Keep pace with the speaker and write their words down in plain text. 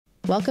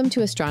Welcome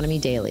to Astronomy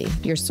Daily,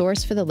 your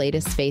source for the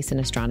latest space and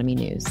astronomy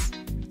news.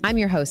 I'm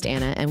your host,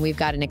 Anna, and we've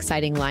got an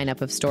exciting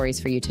lineup of stories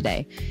for you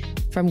today.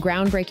 From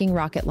groundbreaking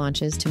rocket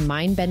launches to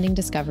mind-bending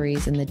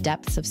discoveries in the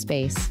depths of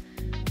space,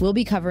 we'll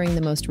be covering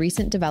the most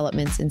recent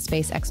developments in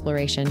space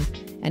exploration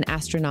and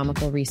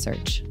astronomical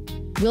research.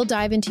 We'll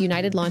dive into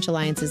United Launch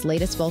Alliance's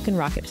latest Vulcan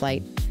rocket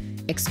flight,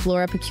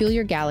 explore a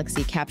peculiar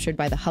galaxy captured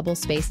by the Hubble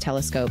Space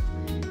Telescope,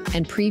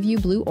 and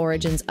preview Blue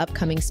Origin's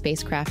upcoming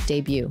spacecraft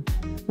debut.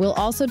 We'll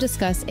also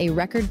discuss a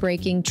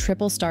record-breaking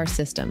triple star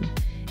system,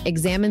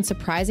 examine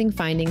surprising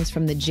findings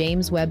from the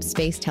James Webb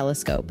Space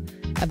Telescope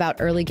about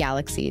early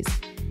galaxies,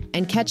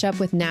 and catch up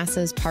with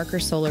NASA's Parker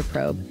Solar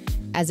Probe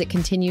as it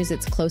continues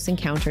its close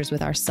encounters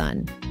with our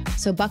sun.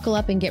 So buckle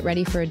up and get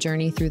ready for a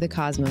journey through the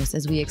cosmos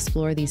as we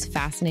explore these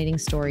fascinating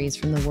stories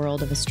from the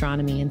world of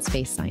astronomy and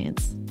space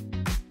science.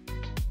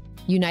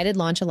 United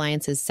Launch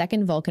Alliance's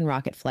second Vulcan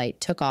rocket flight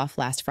took off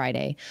last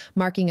Friday,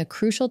 marking a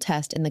crucial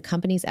test in the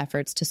company's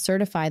efforts to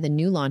certify the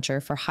new launcher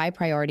for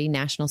high-priority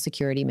national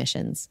security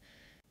missions.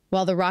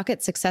 While the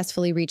rocket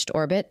successfully reached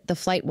orbit, the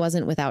flight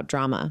wasn't without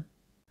drama.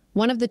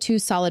 One of the two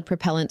solid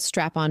propellant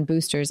strap-on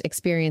boosters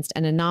experienced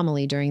an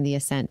anomaly during the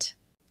ascent.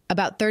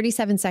 About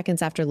 37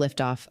 seconds after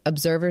liftoff,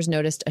 observers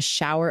noticed a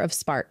shower of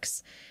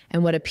sparks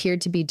and what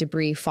appeared to be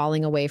debris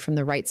falling away from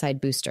the right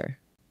side booster.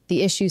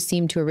 The issue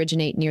seemed to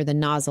originate near the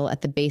nozzle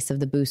at the base of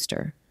the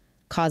booster,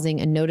 causing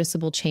a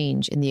noticeable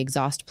change in the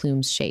exhaust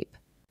plume's shape.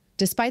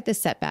 Despite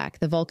this setback,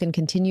 the Vulcan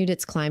continued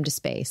its climb to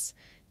space,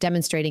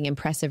 demonstrating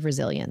impressive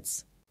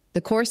resilience.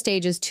 The core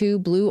stage's two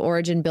Blue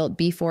Origin-built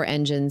B4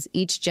 engines,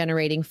 each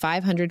generating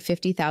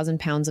 550,000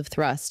 pounds of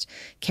thrust,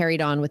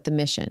 carried on with the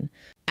mission.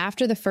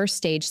 After the first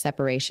stage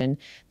separation,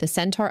 the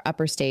Centaur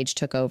upper stage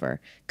took over,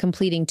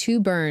 completing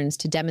two burns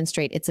to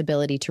demonstrate its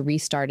ability to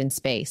restart in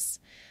space,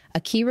 a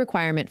key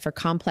requirement for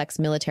complex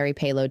military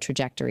payload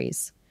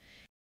trajectories.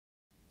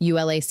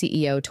 ULA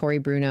CEO Tory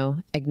Bruno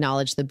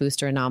acknowledged the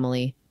booster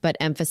anomaly, but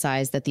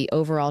emphasized that the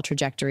overall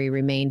trajectory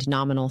remained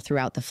nominal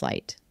throughout the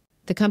flight.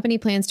 The company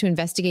plans to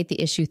investigate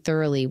the issue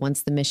thoroughly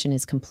once the mission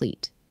is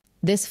complete.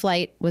 This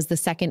flight was the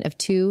second of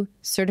two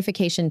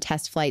certification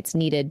test flights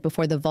needed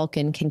before the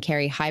Vulcan can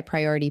carry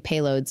high-priority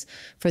payloads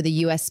for the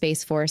U.S.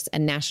 Space Force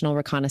and National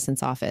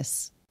Reconnaissance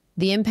Office.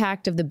 The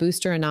impact of the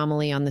booster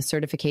anomaly on the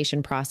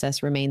certification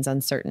process remains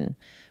uncertain,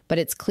 but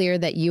it's clear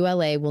that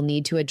ULA will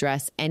need to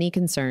address any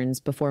concerns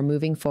before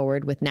moving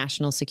forward with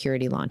national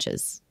security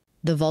launches.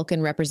 The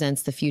Vulcan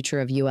represents the future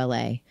of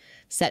ULA,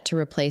 set to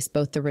replace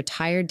both the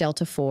retired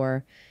Delta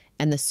IV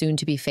and the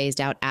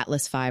soon-to-be-phased-out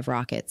Atlas V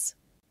rockets.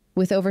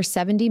 With over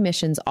 70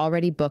 missions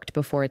already booked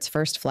before its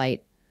first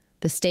flight,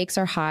 the stakes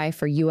are high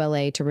for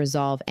ULA to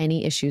resolve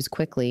any issues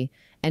quickly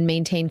and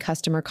maintain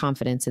customer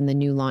confidence in the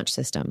new launch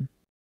system.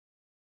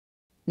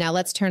 Now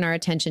let's turn our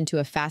attention to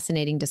a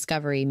fascinating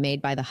discovery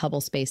made by the Hubble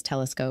Space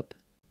Telescope.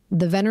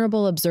 The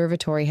venerable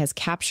observatory has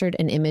captured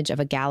an image of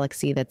a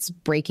galaxy that's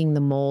breaking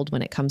the mold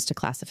when it comes to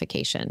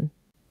classification.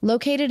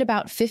 Located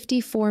about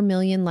 54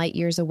 million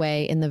light-years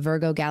away in the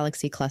Virgo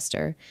galaxy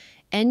cluster,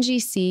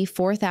 NGC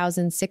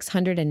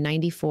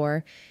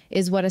 4694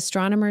 is what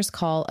astronomers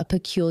call a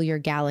peculiar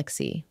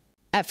galaxy.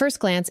 At first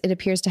glance, it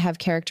appears to have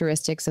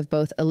characteristics of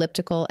both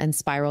elliptical and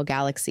spiral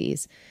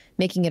galaxies,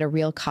 making it a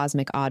real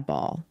cosmic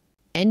oddball.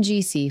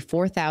 NGC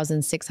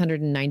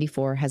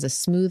 4694 has a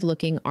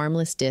smooth-looking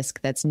armless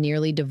disk that's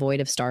nearly devoid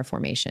of star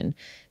formation,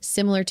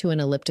 similar to an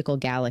elliptical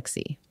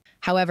galaxy.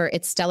 However,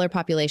 its stellar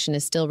population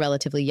is still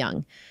relatively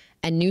young,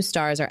 and new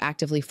stars are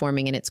actively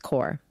forming in its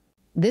core.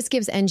 This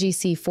gives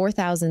NGC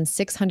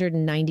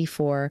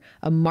 4694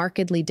 a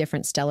markedly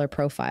different stellar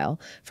profile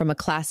from a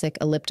classic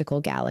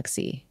elliptical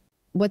galaxy.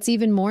 What's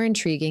even more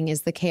intriguing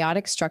is the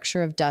chaotic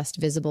structure of dust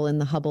visible in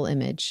the Hubble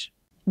image.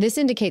 This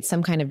indicates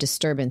some kind of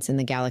disturbance in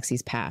the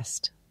galaxy's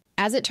past.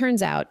 As it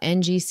turns out,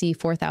 NGC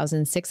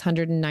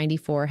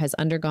 4694 has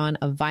undergone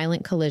a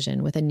violent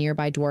collision with a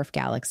nearby dwarf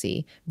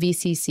galaxy,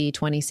 VCC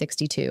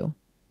 2062.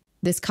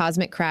 This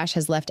cosmic crash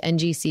has left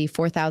NGC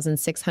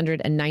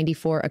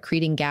 4694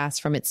 accreting gas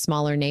from its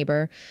smaller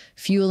neighbor,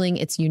 fueling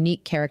its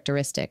unique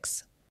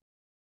characteristics.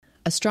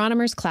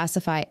 Astronomers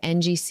classify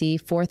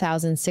NGC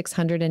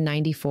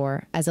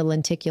 4694 as a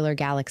lenticular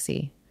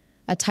galaxy,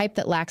 a type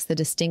that lacks the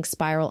distinct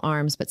spiral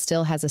arms but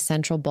still has a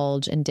central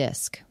bulge and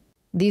disk.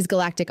 These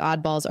galactic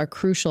oddballs are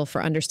crucial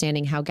for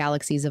understanding how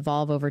galaxies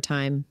evolve over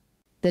time.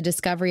 The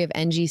discovery of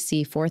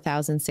NGC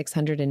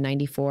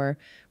 4694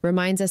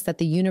 reminds us that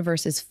the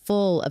universe is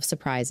full of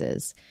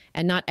surprises,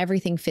 and not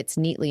everything fits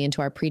neatly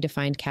into our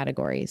predefined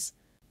categories.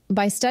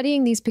 By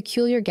studying these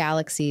peculiar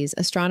galaxies,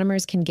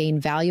 astronomers can gain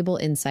valuable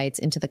insights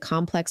into the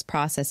complex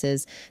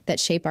processes that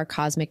shape our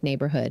cosmic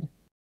neighborhood.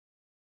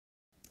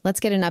 Let's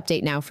get an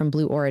update now from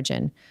Blue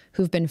Origin,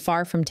 who've been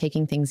far from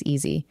taking things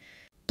easy.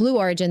 Blue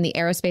Origin, the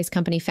aerospace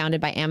company founded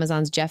by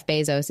Amazon's Jeff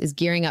Bezos, is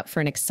gearing up for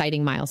an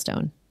exciting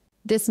milestone.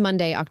 This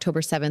Monday,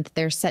 October 7th,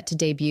 they're set to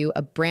debut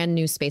a brand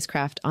new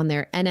spacecraft on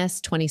their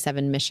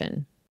NS-27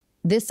 mission.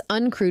 This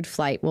uncrewed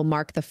flight will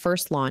mark the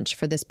first launch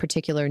for this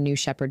particular New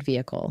Shepard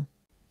vehicle.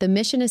 The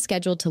mission is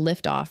scheduled to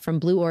lift off from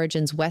Blue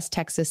Origin's West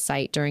Texas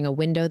site during a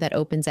window that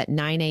opens at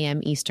 9 a.m.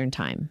 Eastern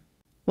Time.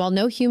 While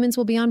no humans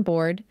will be on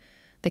board,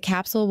 the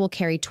capsule will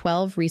carry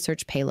 12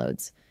 research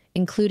payloads,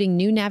 including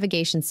new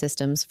navigation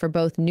systems for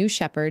both New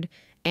Shepard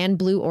and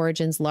Blue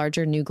Origin's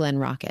larger New Glenn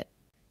rocket.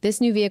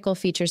 This new vehicle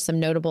features some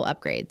notable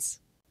upgrades.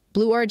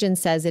 Blue Origin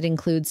says it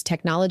includes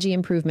technology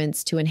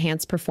improvements to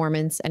enhance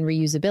performance and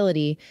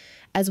reusability,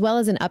 as well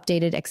as an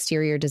updated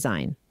exterior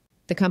design.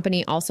 The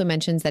company also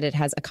mentions that it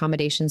has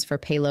accommodations for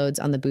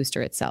payloads on the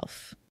booster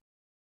itself.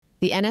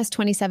 The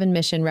NS-27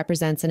 mission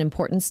represents an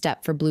important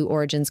step for Blue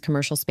Origin's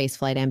commercial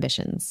spaceflight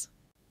ambitions.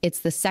 It's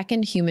the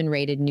second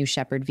human-rated New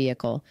Shepard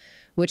vehicle,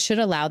 which should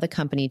allow the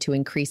company to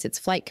increase its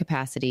flight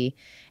capacity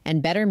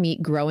and better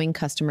meet growing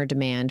customer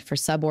demand for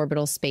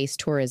suborbital space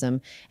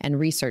tourism and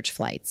research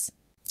flights.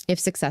 If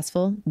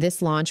successful,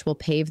 this launch will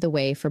pave the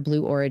way for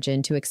Blue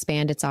Origin to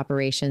expand its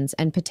operations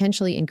and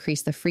potentially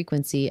increase the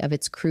frequency of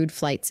its crewed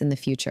flights in the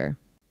future.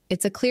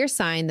 It's a clear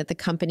sign that the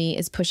company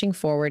is pushing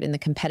forward in the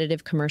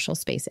competitive commercial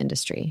space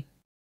industry.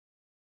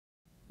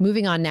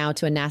 Moving on now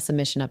to a NASA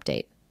mission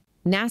update.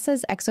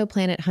 NASA's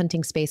exoplanet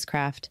hunting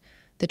spacecraft,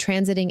 the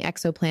Transiting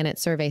Exoplanet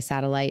Survey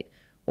Satellite,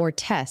 or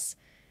TESS,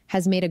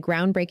 has made a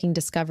groundbreaking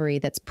discovery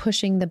that's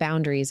pushing the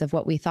boundaries of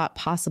what we thought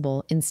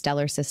possible in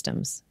stellar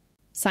systems.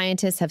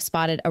 Scientists have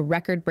spotted a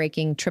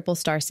record-breaking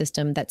triple-star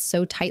system that's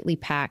so tightly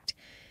packed,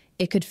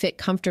 it could fit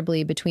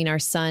comfortably between our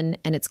Sun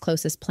and its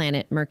closest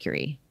planet,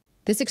 Mercury.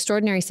 This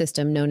extraordinary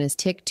system, known as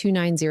TIC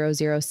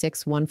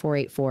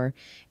 2900611484,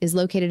 is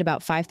located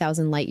about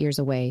 5,000 light-years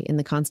away in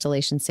the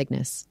constellation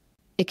Cygnus.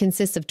 It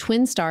consists of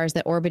twin stars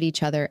that orbit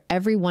each other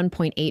every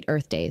 1.8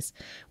 Earth days,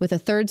 with a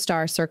third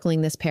star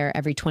circling this pair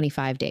every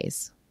 25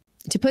 days.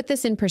 To put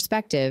this in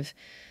perspective,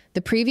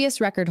 the previous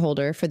record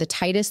holder for the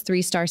tightest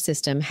three-star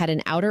system had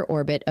an outer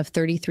orbit of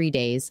 33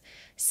 days,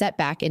 set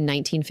back in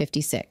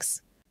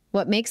 1956.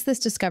 What makes this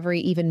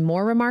discovery even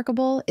more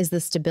remarkable is the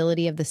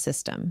stability of the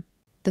system.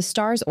 The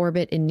stars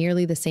orbit in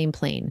nearly the same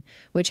plane,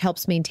 which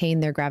helps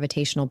maintain their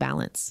gravitational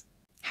balance.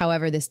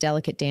 However, this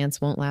delicate dance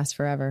won't last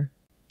forever.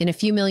 In a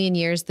few million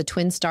years, the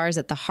twin stars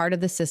at the heart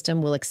of the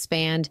system will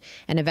expand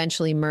and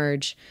eventually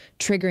merge,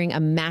 triggering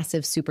a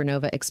massive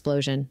supernova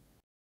explosion.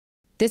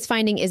 This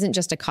finding isn't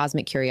just a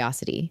cosmic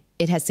curiosity.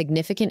 It has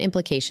significant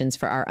implications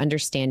for our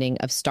understanding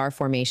of star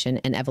formation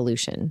and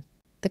evolution.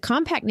 The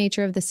compact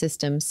nature of the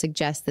system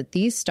suggests that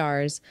these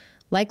stars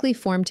likely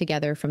formed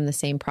together from the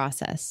same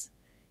process,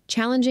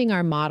 challenging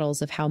our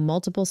models of how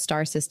multiple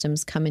star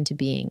systems come into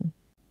being.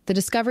 The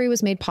discovery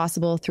was made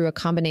possible through a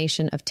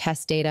combination of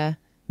test data,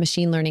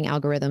 machine learning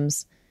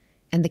algorithms,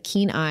 and the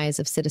keen eyes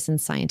of citizen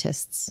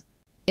scientists.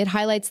 It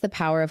highlights the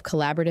power of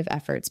collaborative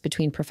efforts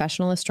between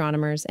professional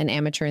astronomers and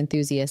amateur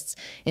enthusiasts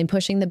in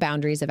pushing the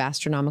boundaries of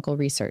astronomical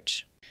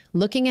research.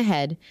 Looking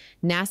ahead,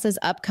 NASA's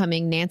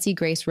upcoming Nancy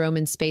Grace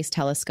Roman Space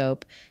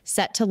Telescope,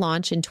 set to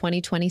launch in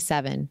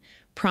 2027,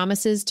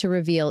 promises to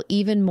reveal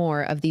even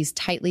more of these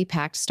tightly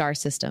packed star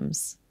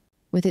systems.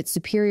 With its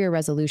superior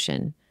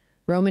resolution,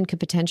 Roman could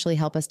potentially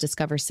help us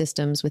discover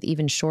systems with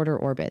even shorter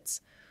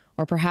orbits,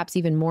 or perhaps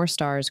even more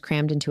stars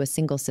crammed into a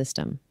single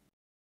system.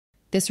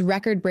 This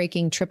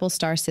record-breaking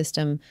triple-star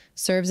system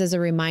serves as a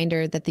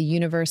reminder that the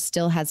universe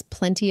still has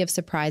plenty of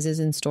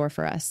surprises in store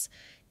for us,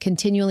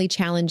 continually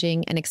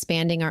challenging and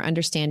expanding our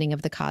understanding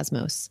of the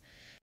cosmos.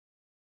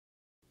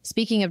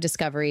 Speaking of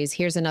discoveries,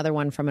 here's another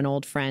one from an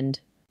old friend.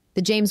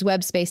 The James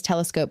Webb Space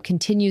Telescope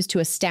continues to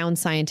astound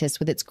scientists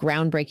with its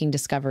groundbreaking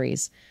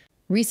discoveries.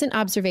 Recent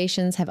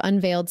observations have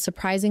unveiled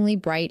surprisingly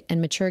bright and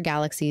mature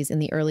galaxies in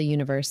the early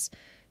universe,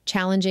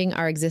 challenging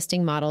our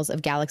existing models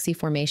of galaxy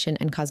formation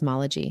and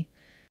cosmology.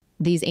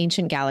 These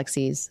ancient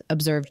galaxies,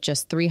 observed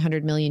just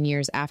 300 million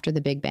years after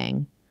the Big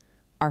Bang,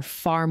 are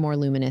far more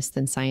luminous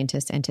than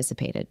scientists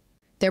anticipated.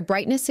 Their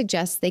brightness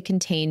suggests they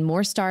contain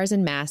more stars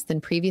and mass than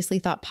previously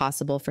thought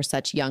possible for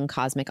such young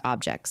cosmic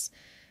objects.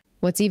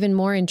 What's even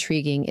more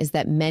intriguing is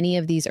that many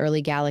of these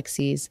early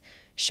galaxies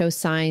show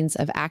signs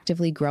of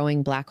actively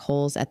growing black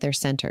holes at their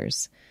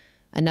centers,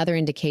 another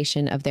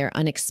indication of their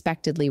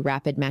unexpectedly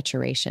rapid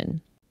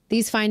maturation.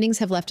 These findings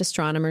have left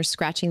astronomers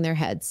scratching their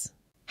heads.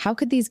 How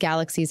could these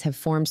galaxies have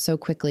formed so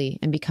quickly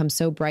and become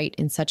so bright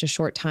in such a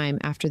short time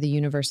after the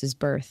universe's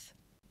birth?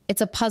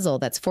 It's a puzzle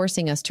that's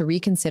forcing us to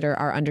reconsider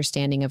our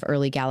understanding of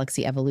early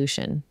galaxy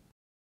evolution.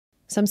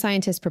 Some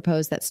scientists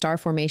propose that star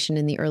formation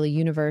in the early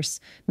universe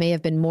may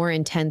have been more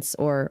intense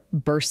or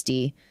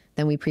bursty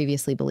than we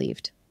previously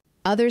believed.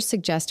 Others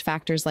suggest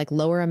factors like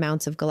lower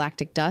amounts of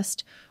galactic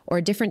dust or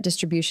a different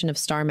distribution of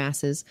star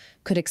masses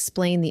could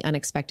explain the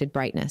unexpected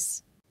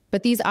brightness.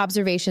 But these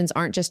observations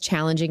aren't just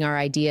challenging our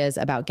ideas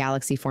about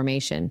galaxy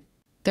formation.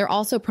 They're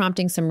also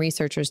prompting some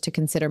researchers to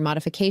consider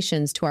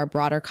modifications to our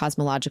broader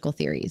cosmological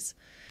theories.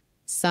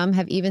 Some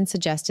have even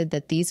suggested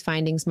that these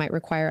findings might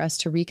require us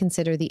to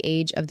reconsider the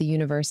age of the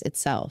universe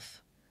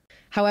itself.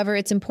 However,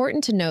 it's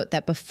important to note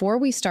that before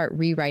we start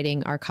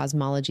rewriting our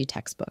cosmology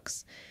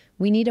textbooks,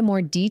 we need a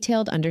more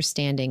detailed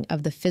understanding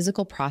of the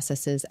physical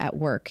processes at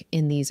work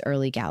in these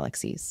early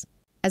galaxies.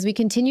 As we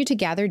continue to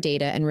gather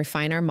data and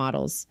refine our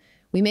models,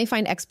 we may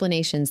find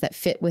explanations that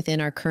fit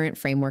within our current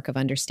framework of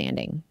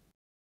understanding.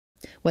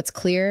 What's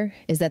clear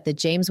is that the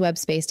James Webb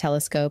Space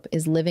Telescope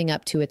is living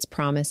up to its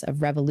promise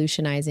of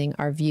revolutionizing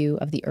our view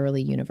of the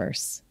early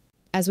universe.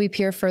 As we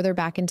peer further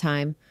back in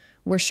time,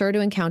 we're sure to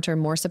encounter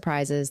more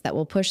surprises that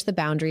will push the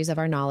boundaries of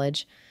our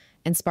knowledge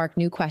and spark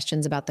new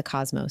questions about the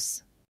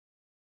cosmos.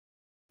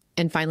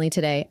 And finally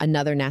today,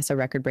 another NASA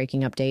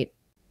record-breaking update.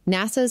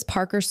 NASA's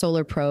Parker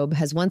Solar Probe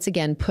has once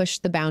again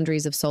pushed the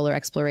boundaries of solar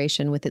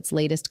exploration with its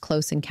latest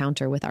close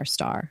encounter with our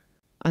star.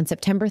 On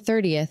September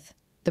 30th,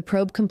 the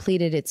probe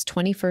completed its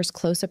 21st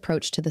close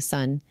approach to the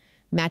Sun,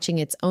 matching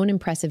its own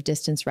impressive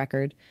distance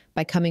record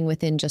by coming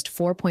within just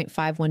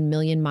 4.51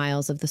 million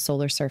miles of the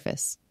solar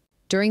surface.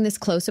 During this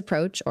close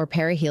approach, or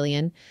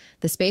perihelion,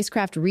 the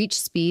spacecraft reached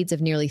speeds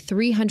of nearly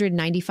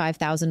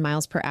 395,000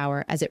 miles per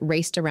hour as it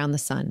raced around the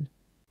Sun.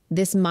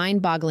 This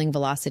mind-boggling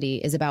velocity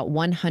is about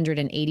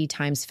 180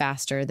 times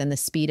faster than the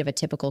speed of a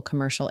typical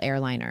commercial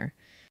airliner.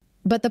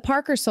 But the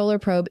Parker Solar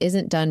Probe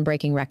isn't done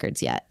breaking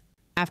records yet.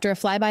 After a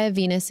flyby of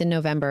Venus in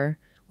November,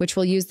 which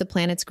will use the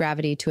planet's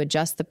gravity to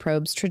adjust the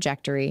probe's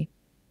trajectory,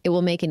 it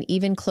will make an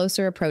even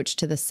closer approach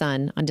to the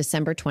Sun on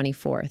December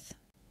 24th.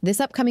 This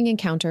upcoming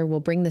encounter will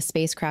bring the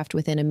spacecraft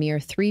within a mere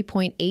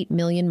 3.8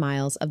 million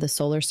miles of the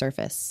solar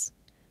surface,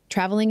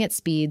 traveling at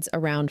speeds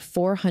around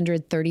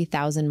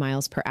 430,000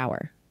 miles per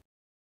hour.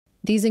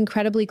 These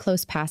incredibly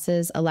close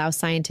passes allow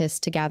scientists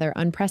to gather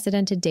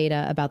unprecedented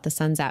data about the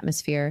Sun's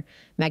atmosphere,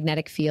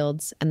 magnetic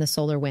fields, and the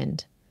solar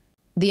wind.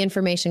 The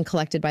information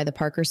collected by the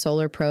Parker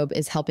Solar Probe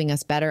is helping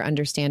us better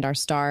understand our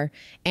star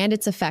and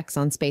its effects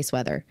on space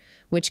weather,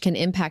 which can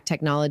impact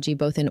technology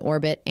both in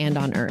orbit and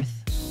on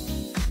Earth.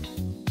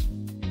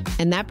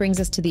 And that brings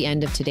us to the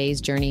end of today's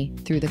journey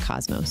through the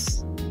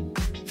cosmos.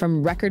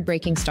 From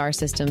record-breaking star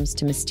systems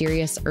to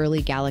mysterious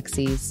early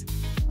galaxies,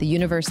 the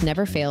universe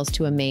never fails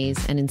to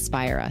amaze and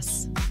inspire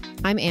us.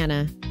 I'm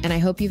Anna, and I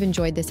hope you've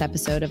enjoyed this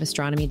episode of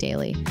Astronomy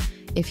Daily.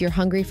 If you're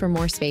hungry for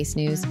more space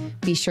news,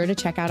 be sure to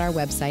check out our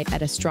website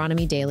at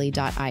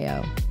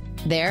astronomydaily.io.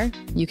 There,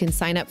 you can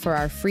sign up for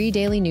our free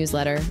daily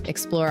newsletter,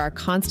 explore our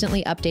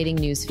constantly updating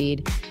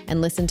newsfeed, and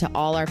listen to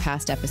all our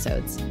past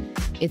episodes.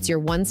 It's your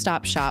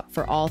one-stop shop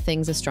for all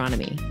things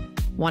astronomy.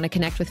 Want to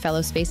connect with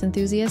fellow space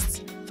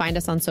enthusiasts? Find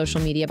us on social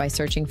media by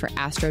searching for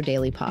Astro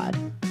Daily Pod.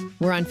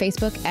 We're on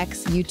Facebook,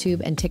 X,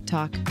 YouTube, and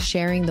TikTok,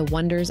 sharing the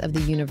wonders of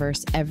the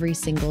universe every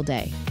single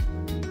day.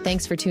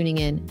 Thanks for tuning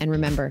in, and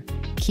remember,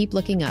 keep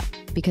looking up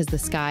because the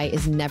sky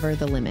is never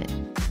the limit.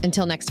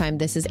 Until next time,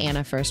 this is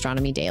Anna for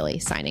Astronomy Daily,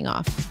 signing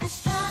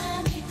off.